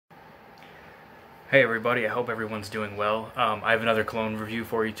Hey everybody, I hope everyone's doing well. I have another cologne review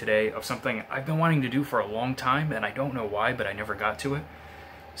for you today of something I've been wanting to do for a long time, and I don't know why, but I never got to it.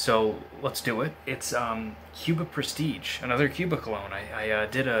 So let's do it. It's Cuba Prestige, another Cuba cologne. I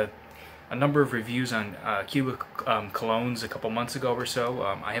did a number of reviews on Cuba colognes a couple months ago or so.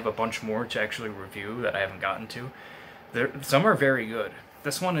 I have a bunch more to actually review that I haven't gotten to. Some are very good.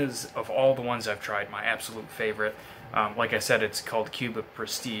 This one is, of all the ones I've tried, my absolute favorite. Like I said, it's called Cuba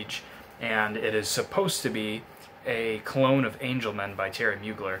Prestige, and it is supposed to be a cologne of Angel Men by Terry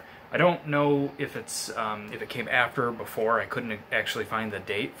Mugler. I don't know if it came after or before. I couldn't actually find the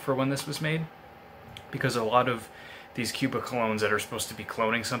date for when this was made, because a lot of these Cuba colognes that are supposed to be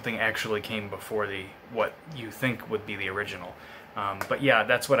cloning something actually came before what you think would be the original. But yeah,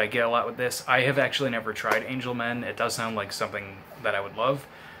 that's what I get a lot with this. I have actually never tried Angel Men. It does sound like something that I would love.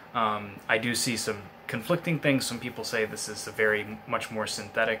 I do see some conflicting things. Some people say this is a very much more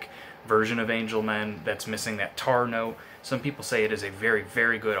synthetic version of Angel Men that's missing that tar note. Some people say it is a very,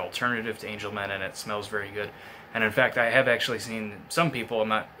 very good alternative to Angel Men and it smells very good. And in fact, I have actually seen some people, I'm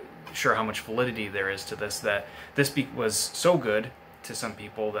not sure how much validity there is to this, that this was so good to some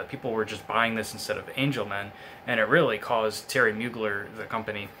people that people were just buying this instead of Angel Men, and it really caused Terry Mugler, the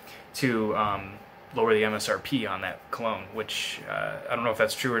company, to lower the MSRP on that cologne, which I don't know if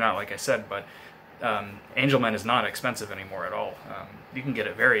that's true or not, like I said, but Angel Men is not expensive anymore at all. You can get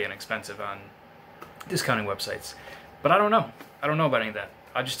it very inexpensive on discounting websites. But I don't know. I don't know about any of that.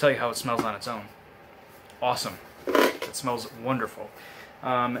 I'll just tell you how it smells on its own. Awesome. It smells wonderful.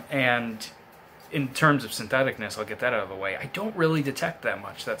 And in terms of syntheticness, I'll get that out of the way. I don't really detect that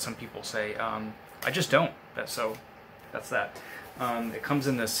much that some people say. I just don't. That's that. It comes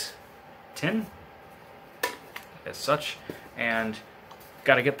in this tin as such, and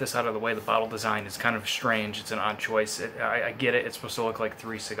got to get this out of the way. The bottle design is kind of strange. It's an odd choice. I get it. It's supposed to look like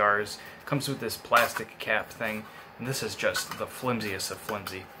 3 cigars. It comes with this plastic cap thing, and this is just the flimsiest of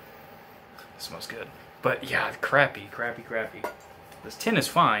flimsy. It smells good. But yeah, crappy. This tin is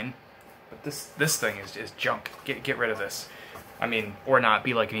fine, but this thing is junk. Get rid of this. I mean, or not.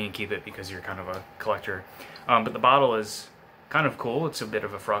 Be like me and keep it because you're kind of a collector. But the bottle is kind of cool. It's a bit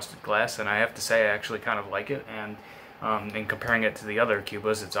of a frosted glass, and I have to say I actually kind of like it. And in comparing it to the other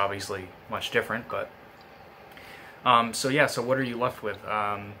Cubas, it's obviously much different, but so yeah, so what are you left with?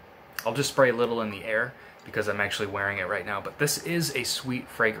 I'll just spray a little in the air because I'm actually wearing it right now, but this is a sweet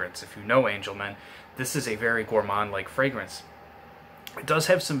fragrance. If you know Angel Men, this is a very gourmand-like fragrance. It does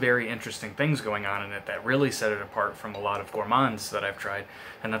have some very interesting things going on in it that really set it apart from a lot of gourmands that I've tried,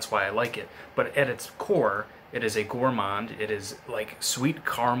 and that's why I like it. But at its core, it is a gourmand. It is like sweet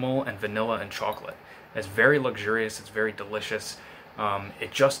caramel and vanilla and chocolate. It's very luxurious. It's very delicious.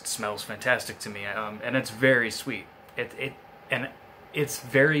 It just smells fantastic to me, and it's very sweet. And it's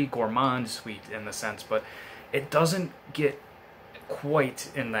very gourmand sweet in the sense, but it doesn't get quite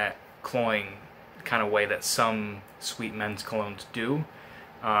in that cloying kind of way that some sweet men's colognes do.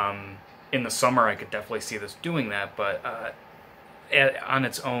 In the summer, I could definitely see this doing that, but on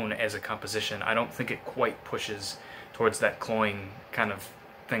its own as a composition, I don't think it quite pushes towards that cloying kind of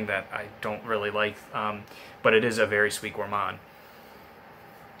thing that I don't really like, but it is a very sweet gourmand.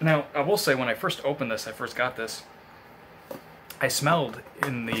 Now, I will say, when I first opened this, I first got this, I smelled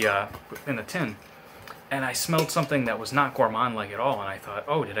in the tin, and I smelled something that was not gourmand-like at all, and I thought,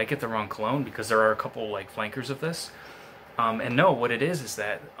 oh, did I get the wrong cologne? Because there are a couple, like, flankers of this. And no, what it is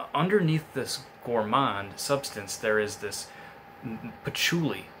that underneath this gourmand substance, there is this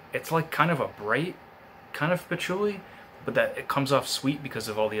patchouli. It's like kind of a bright kind of patchouli, but that it comes off sweet because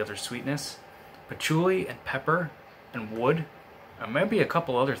of all the other sweetness. Patchouli and pepper and wood, and maybe a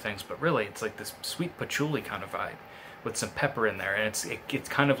couple other things, but really it's like this sweet patchouli kind of vibe with some pepper in there, and it's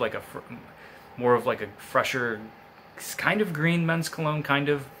kind of like more of like a fresher, kind of green men's cologne, kind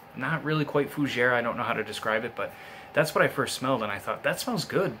of not really quite fougere. I don't know how to describe it, but that's what I first smelled, and I thought that smells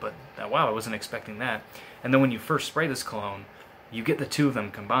good, but wow, I wasn't expecting that. And then when you first spray this cologne, you get the two of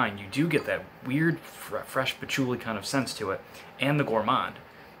them combined. You do get that weird, fresh patchouli kind of sense to it, and the gourmand.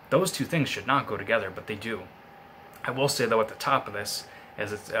 Those two things should not go together, but they do. I will say, though, at the top of this,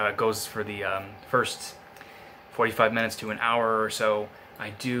 as it goes for the first 45 minutes to an hour or so,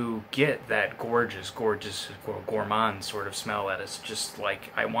 I do get that gorgeous gourmand sort of smell that is just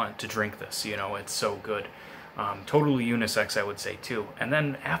like, I want to drink this, you know, it's so good. Totally unisex, I would say, too. And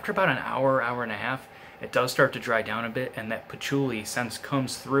then after about an hour, hour and a half, it does start to dry down a bit, and that patchouli sense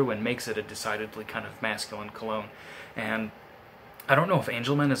comes through and makes it a decidedly kind of masculine cologne. And I don't know if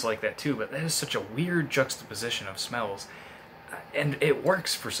Angel Men is like that too, but that is such a weird juxtaposition of smells. And it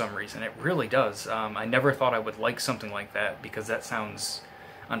works for some reason. It really does. I never thought I would like something like that, because that sounds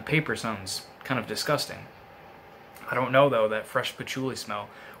on paper sounds kind of disgusting. I don't know though, that fresh patchouli smell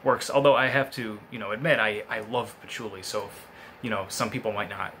works. Although I have to, admit I love patchouli. So if, some people might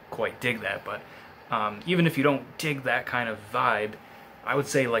not quite dig that, but even if you don't dig that kind of vibe, I would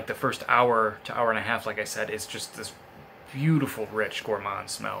say like the first hour to hour and a half, like I said, is just this beautiful, rich gourmand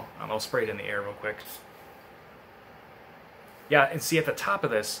smell. I'll spray it in the air real quick. Yeah, and see at the top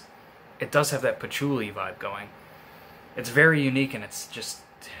of this, it does have that patchouli vibe going. It's very unique, and it's just,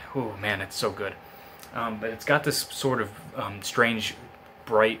 oh man, it's so good. But it's got this sort of strange,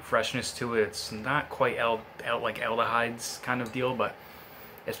 bright freshness to it. It's not quite like aldehydes kind of deal, but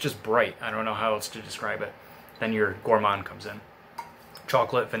it's just bright. I don't know how else to describe it. Then your gourmand comes in.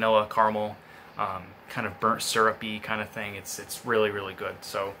 Chocolate, vanilla, caramel, kind of burnt syrupy kind of thing. It's really, really good.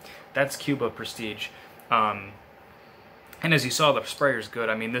 So that's Cuba Prestige. And as you saw, the sprayer's good.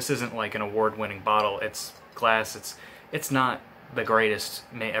 I mean, this isn't like an award-winning bottle. It's glass. It's not the greatest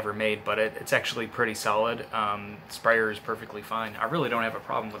ever made, but it's actually pretty solid. Sprayer is perfectly fine. I really don't have a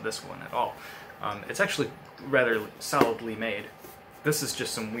problem with this one at all. It's actually rather solidly made. This is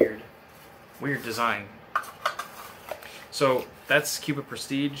just some weird design. So that's Cuba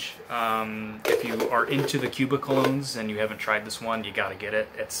Prestige. If you are into the Cuba colognes and you haven't tried this one, you gotta get it.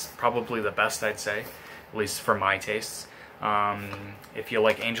 It's probably the best, I'd say, at least for my tastes. If you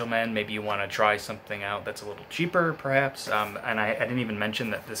like Angelman, maybe you want to try something out that's a little cheaper, perhaps. And I didn't even mention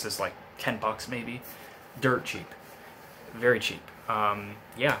that this is like 10 bucks maybe. Dirt cheap. Very cheap.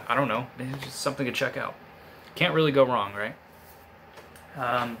 Yeah, I don't know. It's just something to check out. Can't really go wrong, right?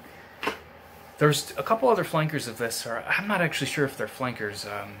 There's a couple other flankers of this. I'm not actually sure if they're flankers.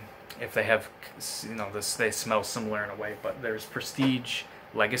 If they have, they smell similar in a way. But there's Prestige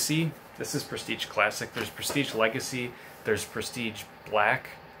Legacy. This is Prestige Classic. There's Prestige Legacy. There's Prestige Black,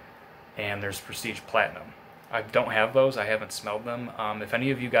 and there's Prestige Platinum. I don't have those. I haven't smelled them. If any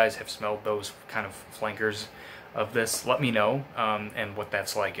of you guys have smelled those kind of flankers of this, let me know, and what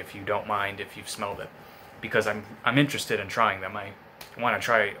that's like, if you don't mind, if you've smelled it, because I'm interested in trying them. I want to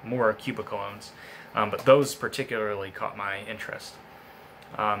try more Cuba colognes, but those particularly caught my interest.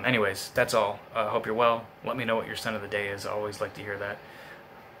 Anyways, that's all. Hope you're well. Let me know what your scent of the day is. I always like to hear that.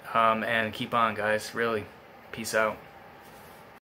 And keep on, guys. Really, peace out.